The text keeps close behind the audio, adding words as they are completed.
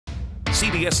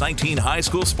CBS 19 High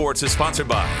School Sports is sponsored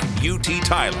by UT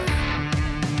Tyler.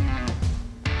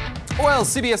 Well,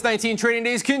 CBS 19 training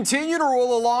days continue to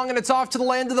roll along, and it's off to the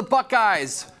land of the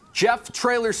Buckeyes. Jeff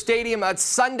Traylor Stadium at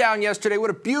sundown yesterday.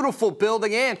 What a beautiful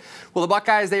building. And, well, the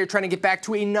Buckeyes, they are trying to get back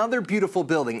to another beautiful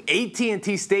building,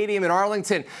 AT&T Stadium in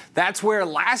Arlington. That's where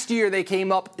last year they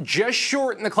came up just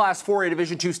short in the Class 4A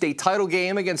Division II state title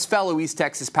game against fellow East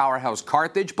Texas powerhouse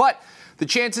Carthage. But the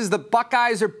chances the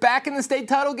Buckeyes are back in the state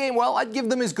title game, well, I'd give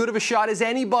them as good of a shot as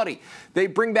anybody. They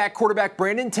bring back quarterback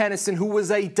Brandon Tennyson, who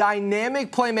was a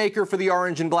dynamic playmaker for the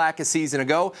Orange and Black a season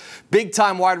ago.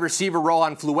 Big-time wide receiver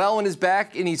Rohan Fluellen is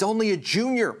back, and he's only a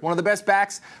junior. One of the best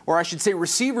backs, or I should say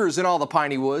receivers, in all the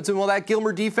Piney Woods. And, well, that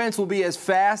Gilmer defense will be as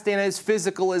fast and as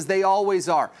physical as they always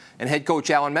are. And head coach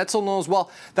Alan Metzel knows,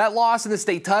 well, that loss in the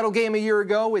state title game a year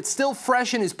ago, it's still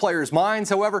fresh in his players'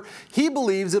 minds. However, he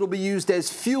believes it'll be used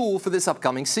as fuel for this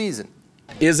upcoming season.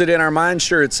 Is it in our minds?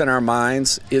 Sure, it's in our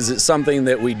minds. Is it something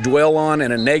that we dwell on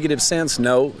in a negative sense?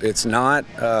 No, it's not.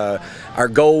 Our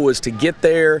goal was to get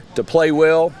there, to play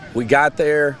well. We got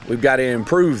there. We've got to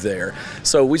improve there.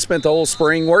 So we spent the whole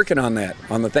spring working on that,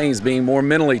 on the things, being more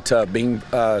mentally tough,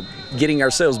 getting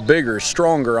ourselves bigger,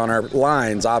 stronger on our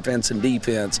lines, offense and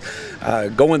defense,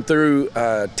 going through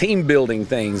team building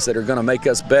things that are going to make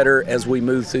us better as we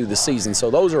move through the season.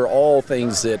 So those are all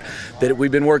things that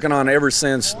we've been working on ever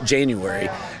since January.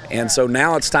 And so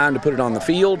now it's time to put it on the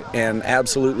field, and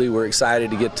absolutely we're excited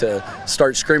to get to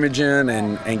start scrimmaging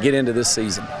and get into this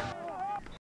season.